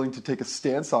is willing to take a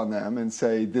stance on them and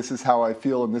say, this is how I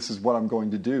feel and this is what I'm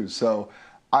going to do. So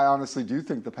I honestly do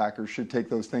think the Packers should take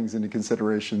those things into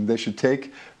consideration. They should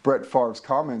take Brett Favre's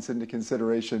comments into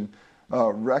consideration,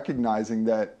 recognizing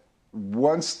that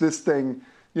once this thing,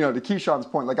 to Keyshawn's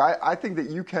point, I think that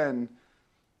you can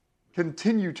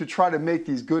continue to try to make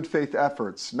these good faith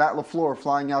efforts. Matt LaFleur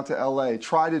flying out to L.A.,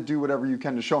 try to do whatever you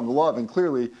can to show him the love, and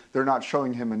clearly they're not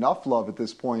showing him enough love at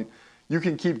this point. You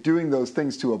can keep doing those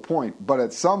things to a point, but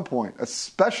at some point,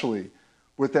 especially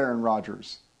with Aaron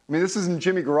Rodgers. I mean, this isn't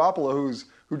Jimmy Garoppolo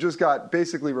who just got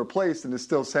basically replaced and is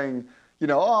still saying,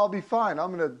 I'll be fine.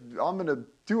 I'm gonna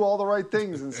do all the right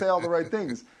things and say all the right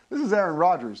things. This is Aaron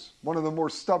Rodgers, one of the more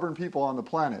stubborn people on the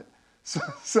planet.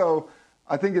 So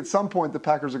I think at some point the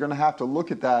Packers are going to have to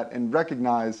look at that and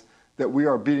recognize that we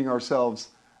are beating ourselves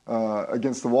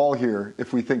against the wall here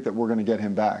if we think that we're going to get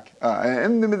him back.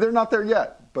 And they're not there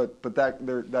yet. But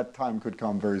that time could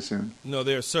come very soon. No,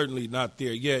 they're certainly not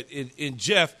there yet. And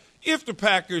Jeff, if the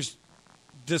Packers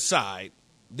decide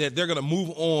that they're going to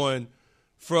move on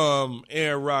from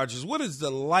Aaron Rodgers, what is the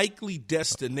likely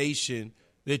destination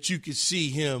that you could see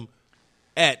him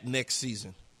at next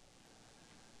season?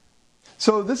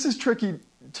 So this is tricky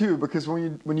too, because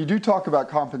when you do talk about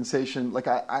compensation,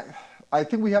 I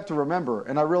think we have to remember,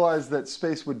 and I realize that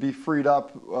space would be freed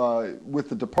up with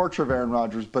the departure of Aaron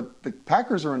Rodgers, but the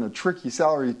Packers are in a tricky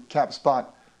salary cap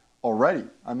spot already.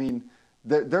 I mean,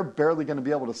 they're barely going to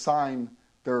be able to sign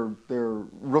their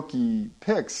rookie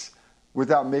picks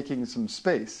without making some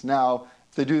space. Now,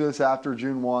 if they do this after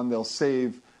June 1, they'll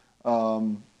save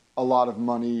a lot of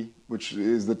money, which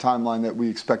is the timeline that we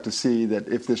expect to see, that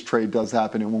if this trade does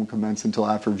happen, it won't commence until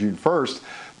after June 1st.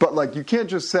 But you can't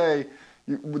just say,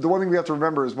 the one thing we have to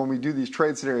remember is when we do these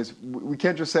trade scenarios, we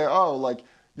can't just say,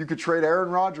 you could trade Aaron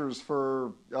Rodgers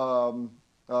for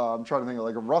I'm trying to think of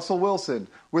like a Russell Wilson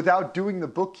without doing the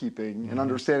bookkeeping and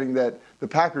understanding that the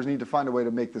Packers need to find a way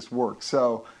to make this work.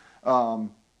 So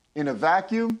in a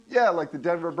vacuum, yeah, like the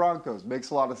Denver Broncos makes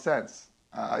a lot of sense.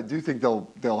 I do think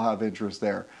they'll have interest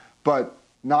there, but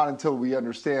not until we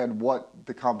understand what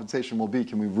the compensation will be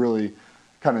can we really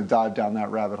kind of dive down that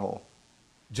rabbit hole.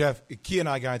 Jeff, Key and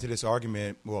I got into this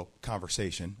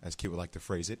conversation, as Key would like to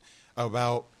phrase it,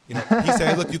 about, he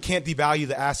said, look, you can't devalue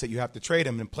the asset. You have to trade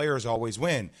him, and players always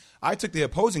win. I took the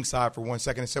opposing side for 1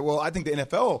 second and said, well, I think the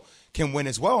NFL can win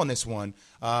as well on this one.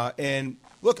 And,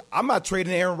 look, I'm not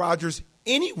trading Aaron Rodgers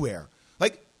anywhere.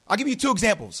 Like, I'll give you 2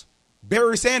 examples.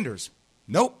 Barry Sanders,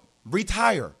 nope,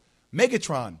 retire.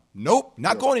 Megatron, nope,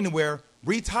 not going anywhere,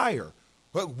 retire.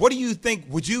 But what do you think?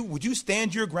 Would you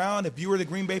stand your ground if you were the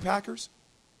Green Bay Packers?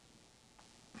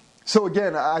 So,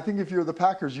 again, I think if you're the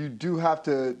Packers, you do have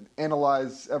to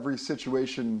analyze every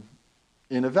situation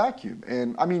in a vacuum.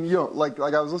 And, I mean, like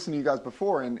I was listening to you guys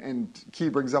before, and Key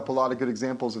brings up a lot of good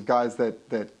examples of guys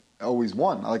that always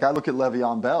won. Like, I look at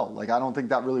Le'Veon Bell. Like, I don't think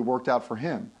that really worked out for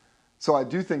him. So I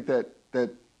do think that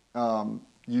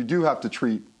you do have to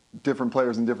treat different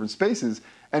players in different spaces.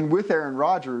 And with Aaron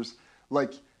Rodgers,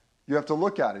 like, you have to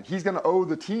look at it. He's going to owe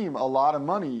the team a lot of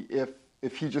money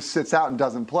if he just sits out and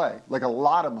doesn't play, like a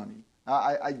lot of money.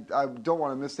 I don't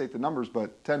want to misstate the numbers,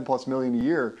 but $10+ million a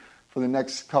year for the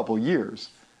next couple years.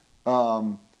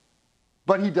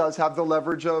 But he does have the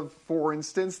leverage of, for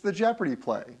instance, the Jeopardy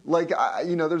play. Like,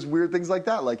 there's weird things like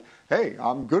that. Like, hey,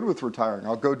 I'm good with retiring.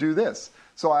 I'll go do this.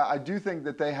 So I do think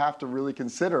that they have to really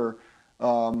consider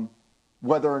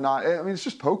whether or not, I mean, it's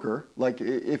just poker. Like,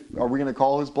 are we going to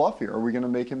call his bluff here? Are we going to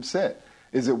make him sit?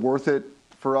 Is it worth it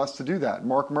for us to do that?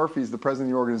 Mark Murphy's the president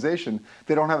of the organization.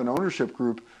 They don't have an ownership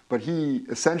group, but he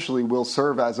essentially will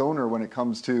serve as owner when it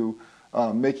comes to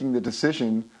making the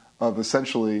decision of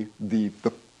essentially the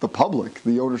public,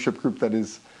 the ownership group that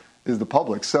is the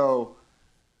public. So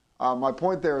my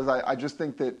point there is I just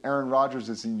think that Aaron Rodgers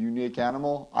is a unique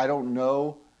animal. I don't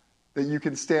know that you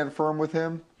can stand firm with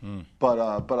him, but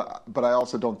I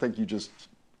also don't think you just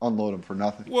unload him for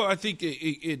nothing. Well, I think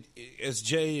it as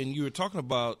Jay and you were talking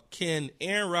about, can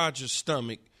Aaron Rodgers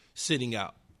stomach sitting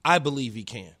out? I believe he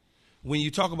can. When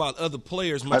you talk about other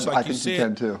players, much like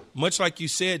you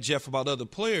said, Jeff, about other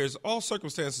players, all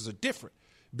circumstances are different.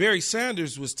 Barry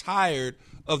Sanders was tired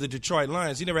of the Detroit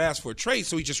Lions. He never asked for a trade,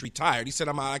 so he just retired. He said,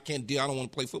 I can't deal. I don't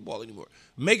want to play football anymore.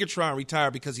 Megatron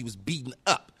retired because he was beaten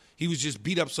up. He was just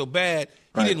beat up so bad,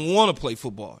 he didn't want to play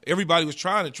football. Everybody was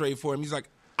trying to trade for him. He's like,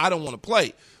 I don't want to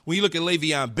play. When you look at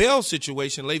Le'Veon Bell's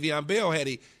situation, Le'Veon Bell had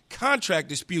a contract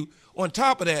dispute. On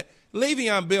top of that,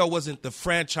 Le'Veon Bell wasn't the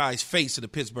franchise face of the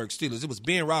Pittsburgh Steelers. It was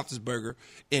Ben Roethlisberger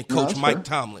and Coach Mike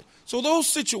Tomlin. So those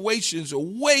situations are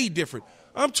way different.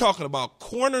 I'm talking about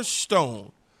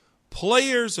cornerstone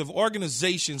players of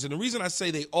organizations, and the reason I say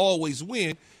they always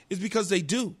win is because they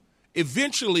do.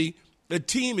 Eventually, the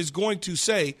team is going to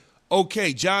say,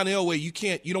 okay, John Elway,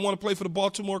 you don't want to play for the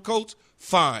Baltimore Colts?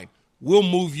 Fine. We'll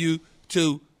move you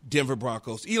to Denver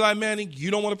Broncos. Eli Manning, you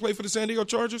don't want to play for the San Diego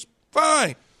Chargers?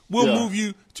 Fine. We'll move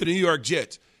you to the New York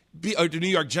Jets, or the New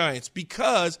York Giants,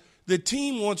 because the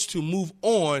team wants to move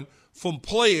on from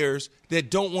players that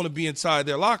don't want to be inside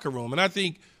their locker room. And I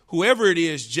think whoever it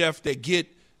is, Jeff, that get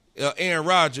Aaron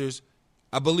Rodgers,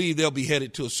 I believe they'll be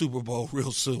headed to a Super Bowl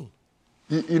real soon.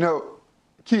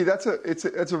 Key,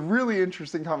 it's a really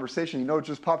interesting conversation. It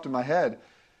just popped in my head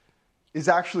is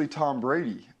actually Tom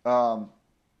Brady.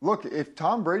 Look, if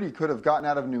Tom Brady could have gotten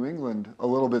out of New England a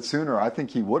little bit sooner, I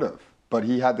think he would have. But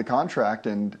he had the contract,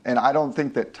 and I don't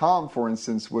think that Tom, for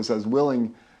instance, was as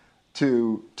willing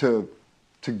to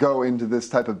go into this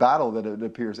type of battle that it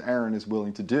appears Aaron is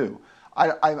willing to do.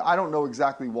 I don't know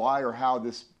exactly why or how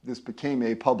this became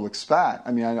a public spat.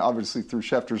 I mean, obviously through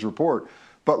Schefter's report,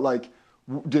 but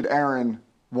did Aaron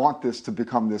want this to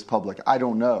become this public? I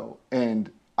don't know.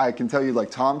 And I can tell you,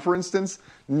 Tom, for instance,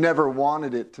 never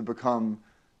wanted it to become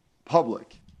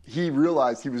public. He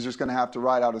realized he was just going to have to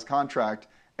ride out his contract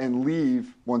and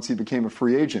leave once he became a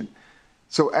free agent.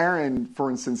 So Aaron, for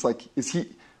instance,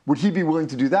 would he be willing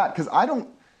to do that? Because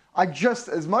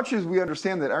as much as we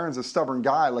understand that Aaron's a stubborn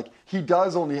guy,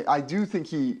 I do think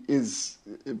he is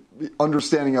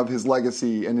understanding of his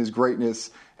legacy and his greatness.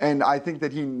 And I think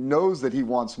that he knows that he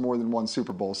wants more than one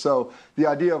Super Bowl. So the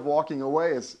idea of walking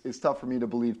away is tough for me to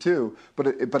believe too. But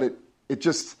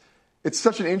it's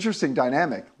such an interesting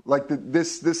dynamic.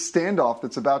 This standoff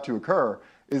that's about to occur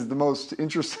is the most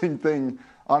interesting thing,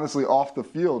 honestly, off the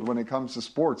field when it comes to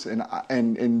sports.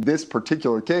 And in this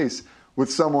particular case,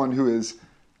 with someone who is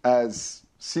as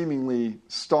seemingly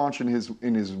staunch in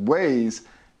his ways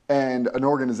and an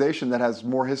organization that has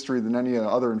more history than any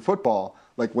other in football,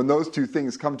 like when those two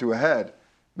things come to a head,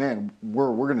 man,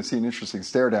 we're going to see an interesting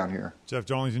stare down here. Jeff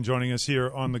Darlington joining us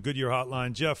here on the Goodyear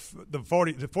Hotline. Jeff, the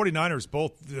 49ers,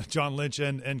 both John Lynch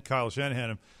and Kyle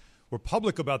Shanahan, were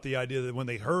public about the idea that when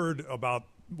they heard about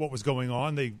what was going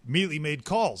on, they immediately made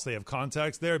calls. They have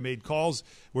contacts there, made calls.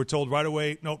 We're told right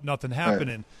away, nope, nothing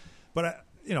happening. Right. But,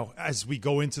 as we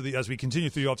continue through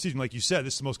the offseason, like you said,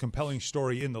 this is the most compelling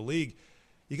story in the league.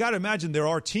 You got to imagine there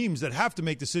are teams that have to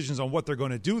make decisions on what they're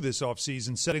going to do this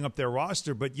offseason, setting up their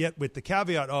roster, but yet with the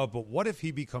caveat of, but what if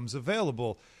he becomes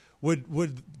available?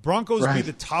 Would Broncos be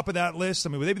the top of that list? I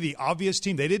mean, would they be the obvious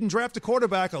team? They didn't draft a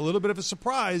quarterback, a little bit of a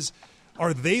surprise.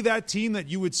 Are they that team that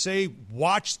you would say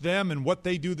watch them and what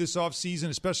they do this offseason,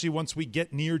 especially once we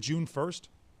get near June 1st?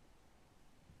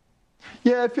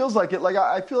 Yeah, it feels like it. Like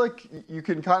I feel like you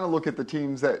can kind of look at the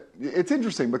teams that – it's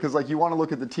interesting because, like, you want to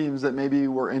look at the teams that maybe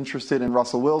were interested in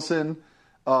Russell Wilson.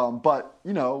 But,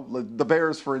 the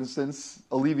Bears, for instance,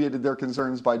 alleviated their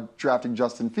concerns by drafting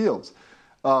Justin Fields.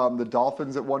 The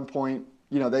Dolphins at one point,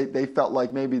 they felt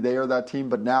like maybe they are that team.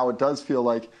 But now it does feel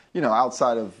like,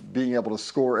 outside of being able to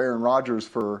score Aaron Rodgers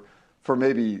for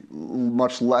maybe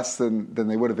much less than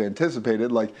they would have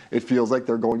anticipated, like it feels like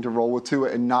they're going to roll with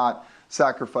Tua and not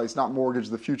mortgage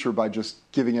the future by just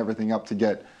giving everything up to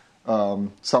get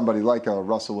somebody like a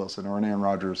Russell Wilson or an Aaron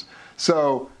Rodgers.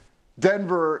 So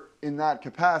Denver in that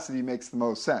capacity makes the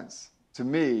most sense to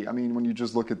me. I mean, when you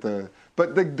just look at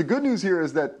but the good news here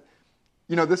is that,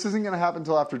 this isn't going to happen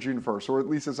until after June 1st, or at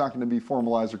least it's not going to be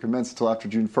formalized or commenced until after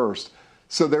June 1st.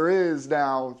 So there is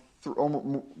now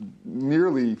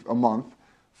nearly a month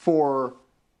for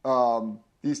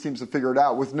these teams to figure it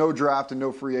out with no draft and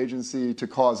no free agency to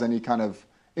cause any kind of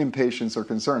impatience or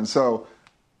concern. So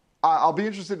I'll be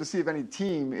interested to see if any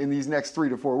team in these next 3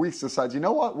 to 4 weeks decides,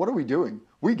 what are we doing?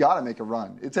 We got to make a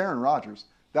run. It's Aaron Rodgers.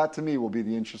 That, to me, will be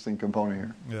the interesting component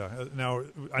here. Yeah. Now,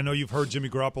 I know you've heard Jimmy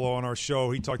Garoppolo on our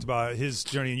show. He talked about his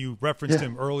journey, and you referenced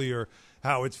him earlier,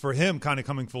 how it's for him kind of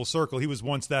coming full circle. He was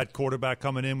once that quarterback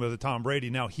coming in with a Tom Brady.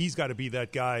 Now he's got to be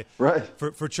that guy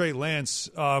for Trey Lance.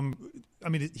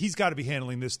 He's got to be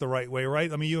handling this the right way, right?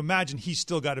 I mean, you imagine he's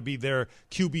still got to be their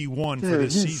QB1 for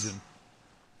this season.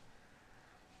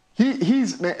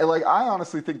 I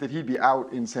honestly think that he'd be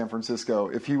out in San Francisco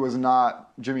if he was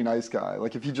not Jimmy Nice Guy.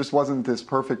 Like, if he just wasn't this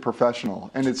perfect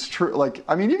professional. And it's true.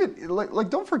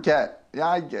 Don't forget,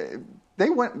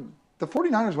 the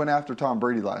 49ers went after Tom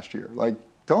Brady last year. Like,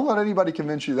 don't let anybody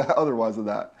convince you that otherwise of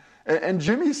that. And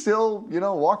Jimmy still,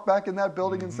 walked back in that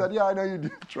building and said, yeah, I know you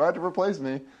tried to replace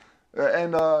me.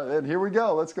 And here we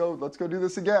go. Let's go do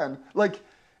this again. Like,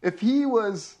 if he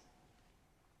was,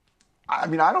 I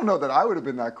don't know that I would have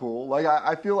been that cool. Like,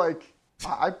 I feel like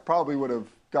I probably would have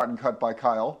gotten cut by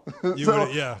Kyle.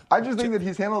 I just think that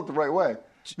he's handled it the right way.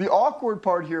 The awkward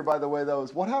part here, by the way, though,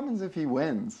 is what happens if he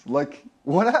wins? Like,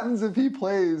 what happens if he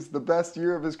plays the best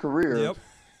year of his career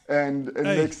and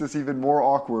makes this even more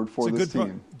awkward for this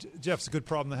team? Jeff, it's a good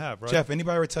problem to have, right? Jeff,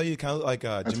 anybody ever tell you kind of like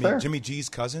Jimmy G's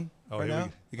cousin right now?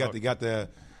 You got the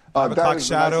 5 o'clock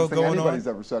shadow going on. Anybody's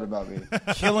ever said about me.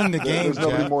 Killing the game, There's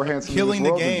nobody more handsome Killing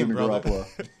in the this world game,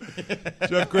 than Jimmy Garoppolo.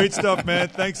 Jeff, great stuff, man.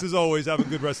 Thanks as always. Have a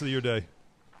good rest of your day.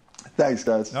 Thanks,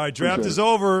 guys. All right, draft is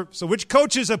over. So which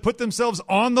coaches have put themselves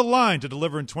on the line to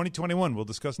deliver in 2021? We'll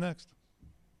discuss next.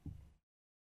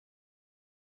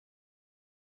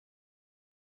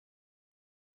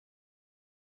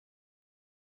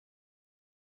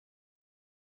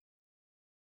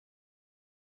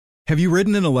 Have you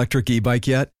ridden an electric e-bike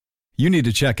yet? You need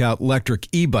to check out Electric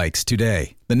E-Bikes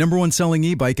today, the #1 selling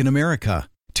e-bike in America.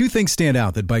 2 things stand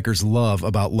out that bikers love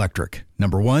about Electric.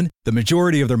 Number 1, the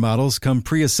majority of their models come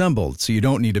pre-assembled, so you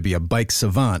don't need to be a bike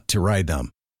savant to ride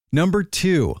them. Number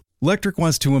 2, Electric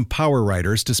wants to empower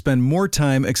riders to spend more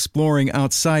time exploring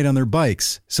outside on their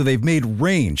bikes, so they've made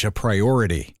range a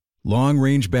priority.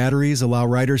 Long-range batteries allow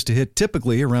riders to hit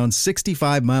typically around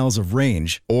 65 miles of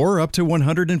range or up to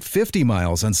 150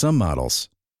 miles on some models.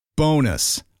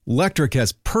 Bonus, Electric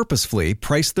has purposefully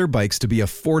priced their bikes to be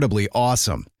affordably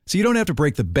awesome, so you don't have to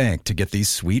break the bank to get these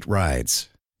sweet rides.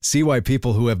 See why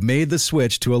people who have made the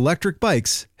switch to electric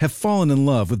bikes have fallen in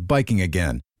love with biking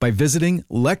again by visiting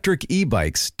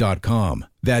lectricebikes.com.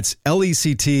 That's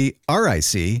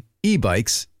LECTRIC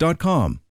ebikes.com.